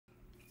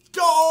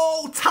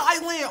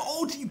Thailand,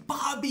 OG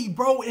Bobby,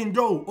 bro. And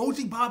yo,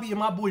 OG Bobby and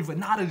my boy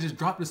VannDa just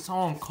dropped a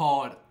song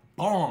called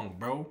BONG,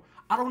 bro.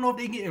 I don't know if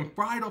they getting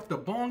fried off the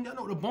bong. Y'all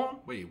know the bong?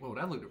 Wait, whoa,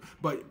 that looked...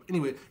 But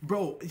anyway,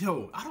 bro,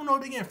 yo, I don't know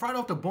if they getting fried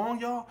off the bong,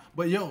 y'all.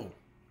 But yo,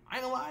 I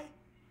ain't gonna lie.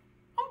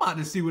 I'm about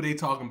to see what they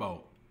talking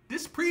about.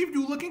 This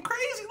preview looking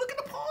crazy. Look at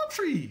the palm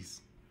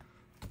trees.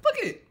 Look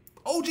at it.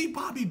 OG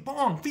Bobby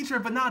BONG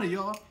featuring VannDa,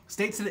 y'all.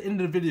 Stay to the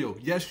end of the video.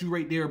 Yes, you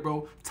right there,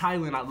 bro.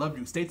 Thailand, I love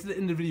you. Stay to the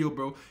end of the video,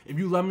 bro. If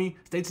you love me,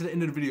 stay to the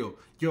end of the video.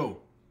 Yo,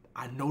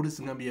 I know this is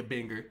gonna be a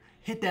banger.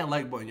 Hit that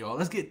like button, y'all.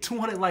 Let's get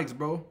 200 likes,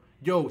 bro.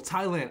 Yo,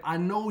 Thailand, I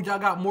know y'all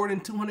got more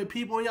than 200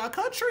 people in y'all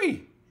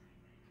country.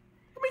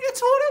 Let me get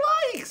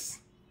 200 likes.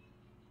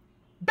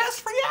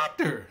 Best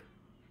reactor.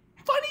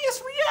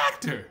 Funniest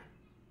reactor.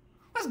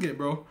 Let's get it,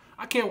 bro.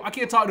 I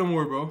can't talk no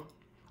more, bro.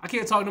 I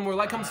can't talk no more.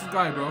 Like, comment,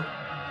 subscribe, bro.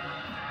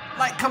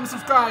 Like, comment,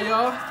 subscribe,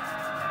 y'all.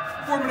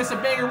 4 minutes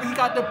of banger. We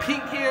got the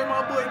pink hair,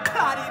 my boy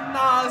Cotty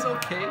Nas.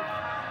 Okay.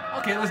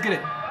 Okay, let's get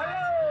it.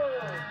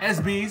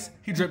 SBs,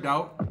 he dripped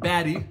out.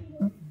 Baddie.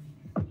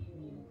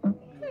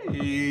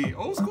 Hey,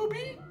 old school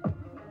beat.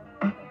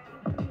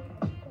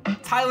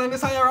 Thailand,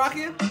 this how y'all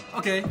rocking?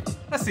 Okay,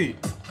 let's see.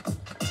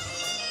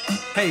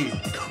 Hey.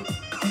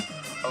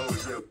 Oh,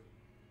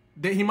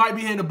 shit. He might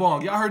be hitting the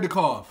bong. Y'all heard the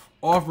cough.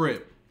 Off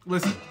rip.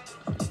 Listen.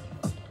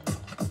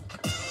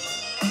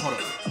 Hold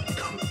up.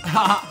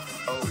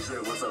 Oh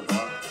shit, what's up, bro?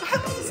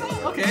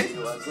 Okay.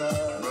 What's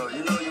up? Bro,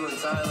 you know you in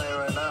Thailand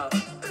right now.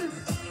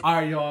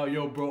 Alright, y'all,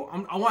 yo, bro.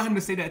 I want him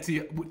to say that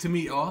to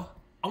me, y'all.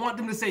 I want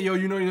them to say, yo,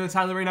 you know you're in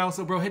Thailand right now,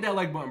 so bro, hit that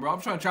like button, bro.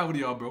 I'm trying to travel to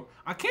y'all, bro.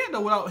 I can't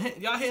though without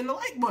y'all hitting the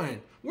like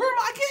button. Where am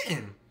I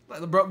getting?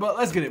 Bro,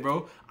 let's get it,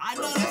 bro. I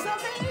know that's not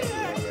bad.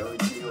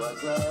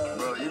 What's up?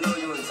 Bro, you know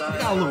you in Thailand. You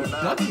got a little right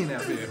ducky in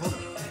that bed. Hold on.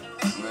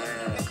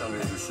 Man, come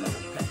here to see.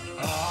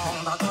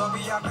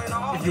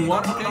 If you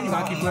want, okay, you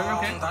gotta keep playing,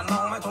 okay?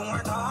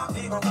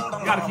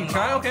 You gotta keep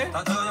trying, okay?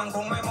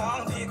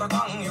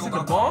 Is it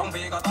the ball?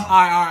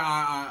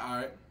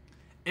 Alright.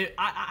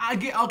 I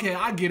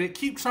get it.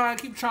 Keep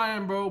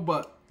trying, bro.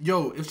 But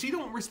yo, if she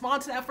don't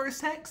respond to that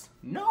first text,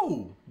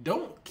 no,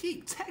 don't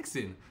keep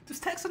texting.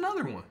 Just text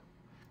another one.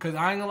 Cause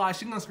I ain't gonna lie,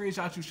 she gonna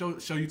screenshot you,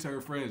 show you to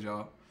her friends,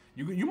 y'all.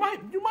 You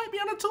might be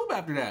on the tube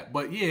after that.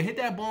 But yeah, hit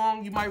that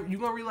bong. You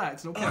gonna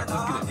relax. Okay, let's get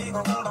it.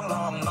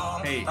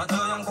 Hey. Yeah.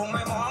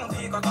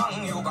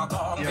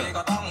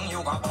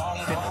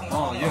 Hit the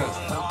bong, yes.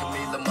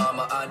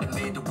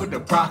 With the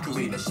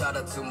broccoli. Shout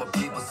out to my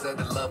people, send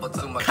the love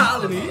to my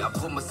colony. I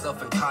put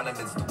myself in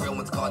continents. The real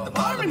ones called the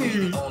harmony.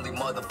 The only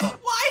motherfucker.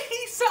 Why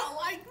he sound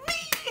like me?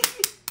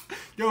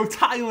 Yo,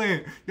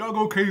 Thailand, y'all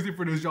go crazy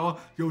for this, y'all.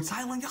 Yo,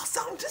 Thailand, y'all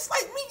sound just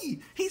like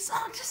me. He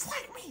sound just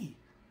like me.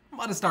 I'm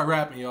about to start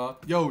rapping, y'all.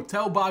 Yo,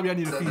 tell Bobby I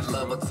need a feature.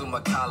 Love to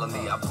my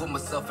colony. I put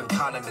myself in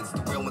continents.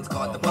 The real ones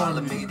called the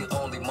colony. The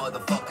only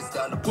motherfuckers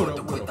down the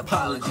border with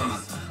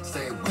apologies.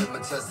 Stay with my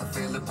chest, I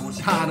feel it,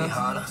 Gucci,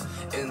 Hana.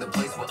 In the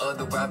place where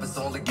other rappers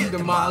only get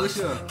demolished.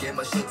 Get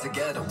my shit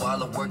together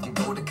while I work and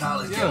go to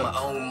college. Get my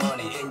own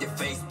money in your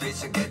face,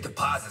 bitch, I get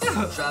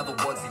deposits. Travel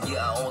once a year,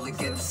 I only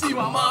get to see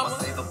my mama.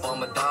 Save up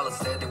on my dollars,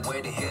 steady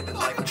way to hit it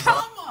like a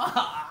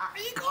drama.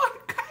 You going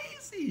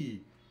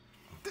crazy?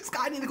 This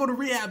guy need to go to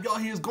rehab, y'all.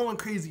 He is going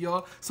crazy,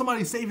 y'all.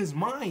 Somebody save his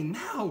mind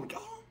now,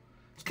 y'all.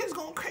 This kid's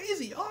going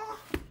crazy, y'all.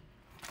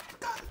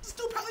 This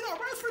dude probably got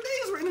rest for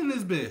days written in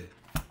this bed.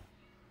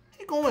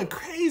 He going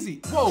crazy.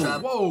 Whoa.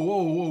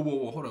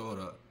 Hold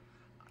up.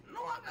 No,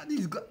 I got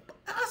these.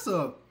 That's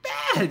a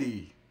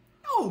baddie.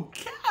 Oh,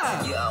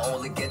 God. Yeah, I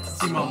only get to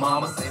see my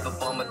mama. Save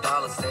up on my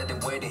dollars, steady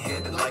way to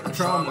hit it like a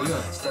trauma.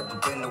 Step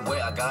up in the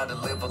way, I gotta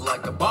live it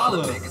like a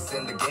baller. Biggest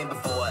in the game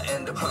before I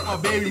end up with my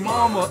baby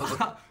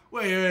mama.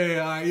 Wait,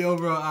 all right, yo,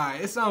 bro, all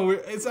right. It sound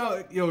weird.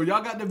 Yo,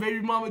 y'all got the baby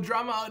mama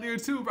drama out there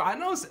too, bro. I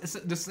know it's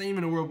the same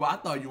in the world, but I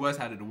thought US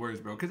had it the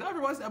worst, bro. Cause I ever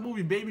watched that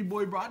movie Baby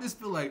Boy, bro. I just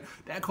feel like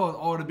that caused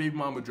all the baby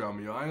mama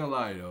drama, yo. I ain't gonna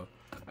lie, yo.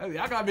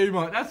 I got baby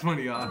mama. That's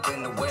funny, y'all.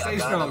 Stay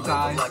strong,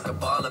 Ty.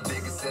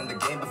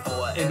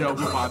 End up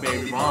with my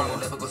baby mama.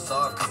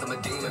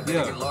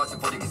 Yeah.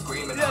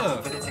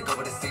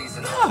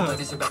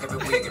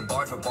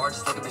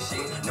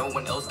 No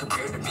one else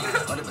compared to me.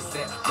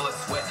 100% blood,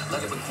 sweat,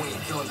 let it be queen,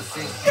 killing the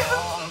scene.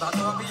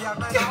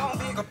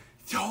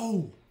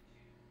 Yo,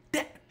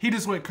 he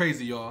just went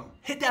crazy, y'all.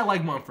 Hit that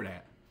like button for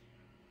that,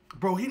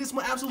 bro. He just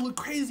went absolutely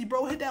crazy,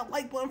 bro. Hit that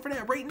like button for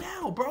that right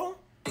now, bro.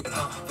 Take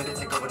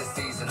over the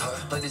season.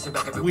 Play this shit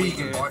back every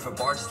weekend. Bar for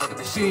bar, just like a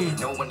machine.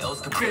 No one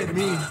else compared to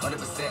me.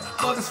 100%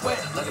 blood and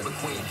sweat, let it be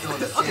queen, killing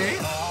the scene. Okay.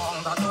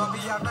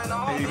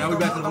 Hey, now we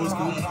back to the old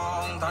school.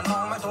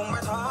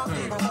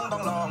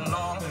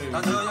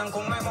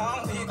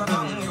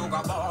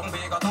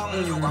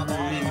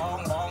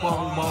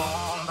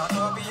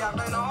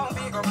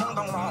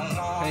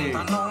 Hey,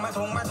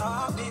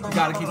 you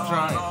gotta keep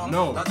trying.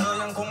 No. Hit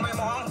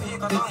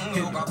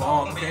the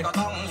bong, okay?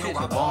 Hit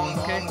the bong,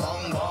 okay?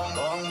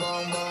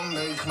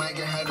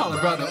 Call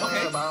it brother,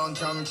 okay.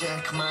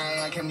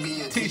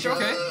 Teacher,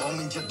 okay.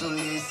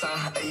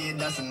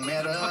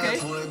 Okay.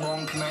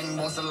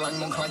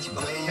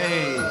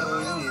 Hey.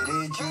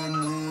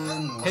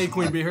 Hey,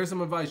 Queen B, here's some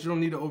advice. You don't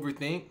need to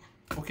overthink.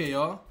 Okay,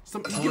 y'all.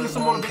 Give me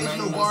some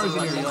motivational bars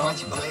in here, y'all.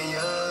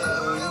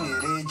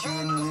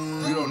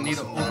 You don't need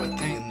to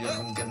overthink, y'all.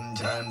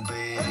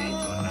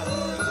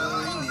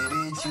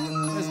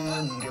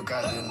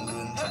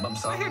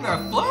 I hear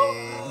that flow.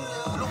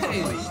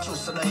 Hey.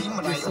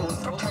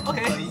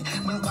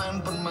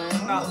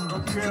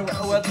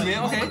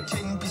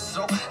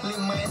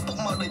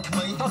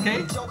 Okay. Okay.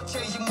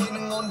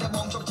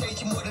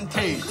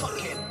 Hey.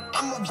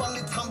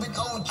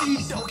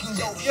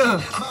 Yeah.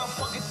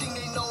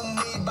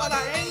 But I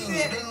ain't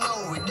it.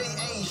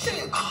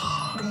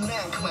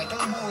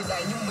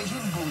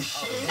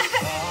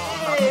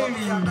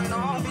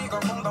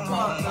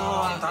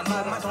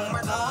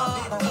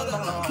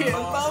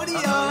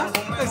 Cambodia.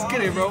 Let's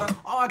get it, bro.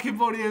 All our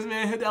Cambodians,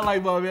 man, hit that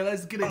like button, man.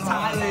 Let's get it,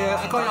 Thailand.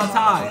 I call y'all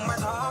Thai.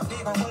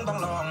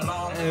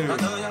 Hey.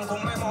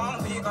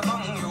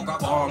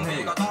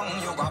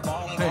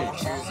 Hey.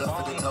 Cheers up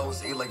for the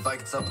toast, eat like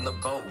Vikings up in the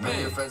boat. Me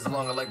and your friends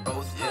along are like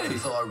both, yeah.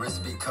 So our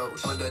wrist be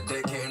coach. Put that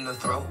daycare in the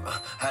throat,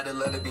 had to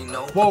let it be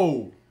known.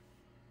 Whoa.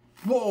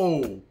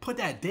 Whoa. Put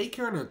that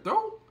daycare in her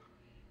throat?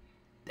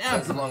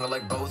 Damn. Along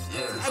like both,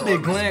 yeah. That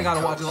big Glenn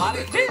gotta watch a lot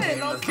of kids,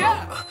 no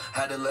cap.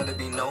 Had to let it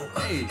be known.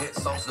 Hey. Hit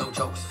songs, no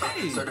jokes.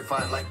 Hey.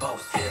 Certified like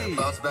both. Hey. Yeah.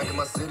 Bounce back in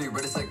my city,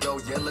 ready to go,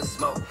 yeah, let's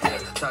smoke. Hey.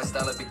 Yeah. Tie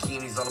style of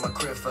bikinis all in my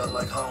crib, felt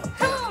like home.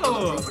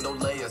 Oh. Yeah. No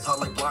layers, hard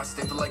like blocks,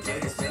 they feel like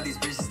gators. Man, these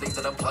bitches think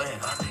that I'm playing.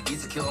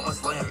 Easy kill on my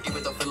slam,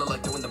 even though feeling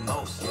like doing the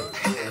most.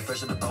 Yeah,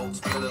 fresh in the boats,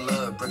 bring the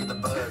love, bring the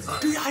buds.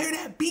 Do y'all hear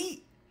that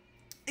beat?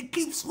 It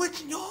keeps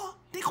switching, y'all.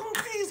 They going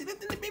crazy. They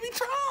baby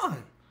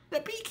Tron.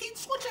 That beat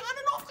keeps switching on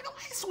and off like a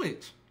light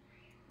switch.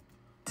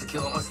 To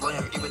kill on my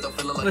slam, even though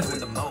feeling like doing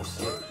the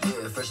most.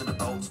 Yeah, fresh in the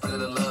boat, spread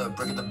the love,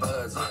 bringing the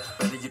buds.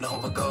 Better you know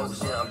how it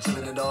goes. Yeah, I'm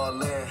chilling it all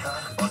in.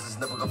 Bosses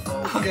never gonna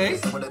fold. Okay.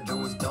 So what I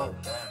do is dope.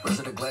 Rest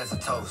of the glass of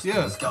toast. Yeah.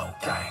 Let's go.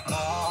 Gang.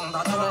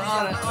 Now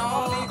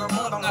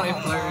they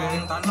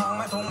flirting.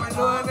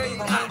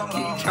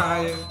 Keep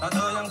trying.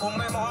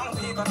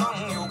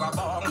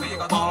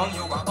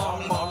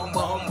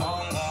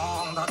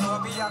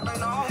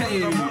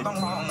 Hey.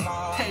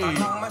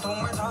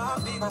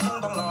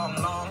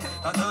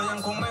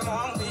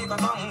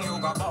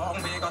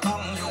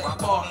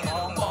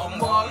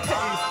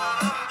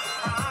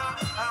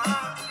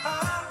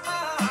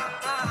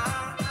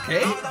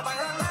 Okay.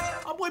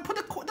 Oh boy, put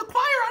the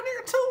choir on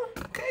there too.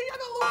 Okay, I got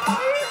a little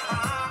choir.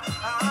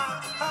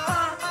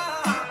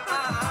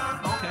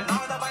 Okay.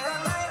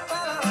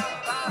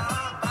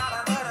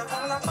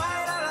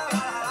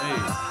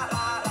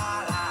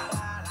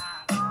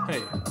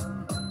 Hey.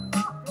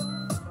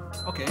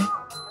 Okay.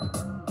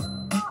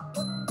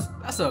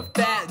 That's a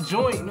fat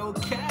joint, no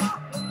cap.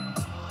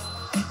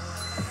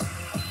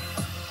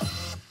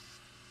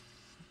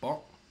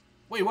 Bonk.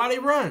 Wait, why they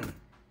run?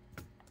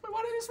 Wait,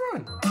 why they just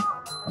run?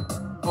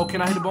 Oh,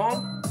 can I hit a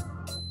bomb?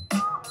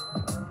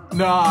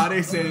 Nah,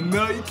 they said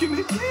no, you can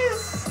hit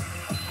this.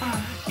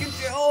 Get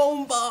your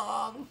own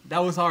bomb. That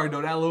was hard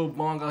though. That little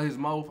bong out his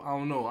mouth. I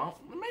don't know.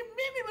 Maybe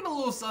even a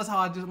little sus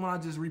how when I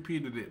just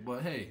repeated it.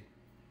 But hey,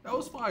 that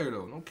was fire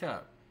though. No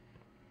cap.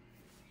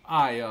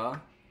 Alright, y'all.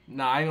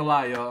 Nah, I ain't gonna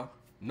lie, y'all.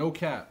 No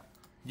cap.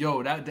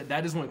 Yo, that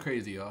just went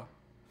crazy, y'all.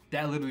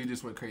 That literally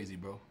just went crazy,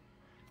 bro.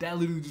 That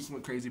literally just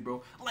went crazy,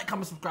 bro. Like,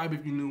 comment, subscribe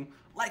if you're new.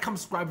 Like, comment,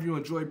 subscribe if you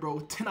enjoyed, bro.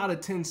 10 out of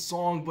 10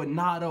 song, BONG,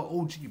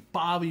 OG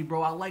Bobby,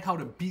 bro. I like how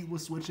the beat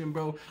was switching,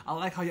 bro. I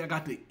like how y'all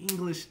got the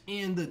English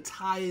and the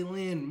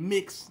Thailand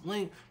mixed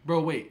link.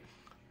 Bro, wait,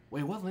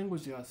 what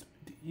language y'all speak?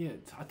 Yeah,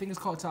 I think it's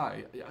called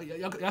Thai.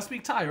 Y'all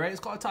speak Thai, right? It's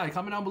called Thai.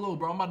 Comment down below,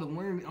 bro. I'm about to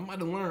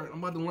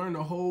learn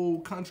the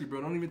whole country,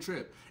 bro. Don't even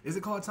trip. Is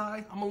it called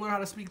Thai? I'm gonna learn how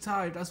to speak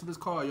Thai. That's what it's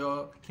called,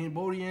 y'all.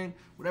 Cambodian,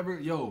 whatever.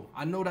 Yo,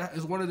 I know that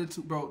is one of the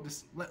two, bro.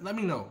 Just let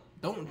me know.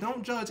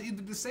 Don't judge.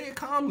 Either just say it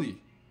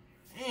calmly.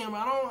 Damn,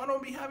 I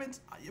don't be having,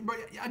 bro.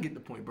 Y'all get the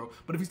point, bro.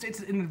 But if you stay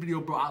to the end of the video,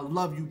 bro, I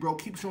love you, bro.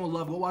 Keep showing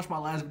love. Go watch my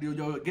last video,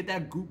 yo. Get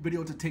that group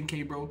video to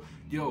 10K, bro.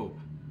 Yo.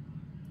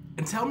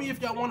 And tell me if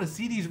y'all want to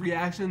see these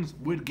reactions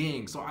with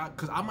gang. So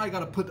cause I might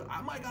gotta put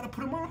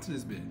them onto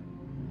this bit.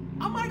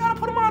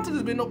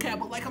 No cap.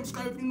 But like,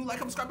 subscribe if you new, like,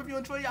 subscribe if you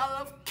enjoy.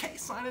 YallLoveKae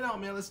signing out,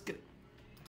 man. Let's get it.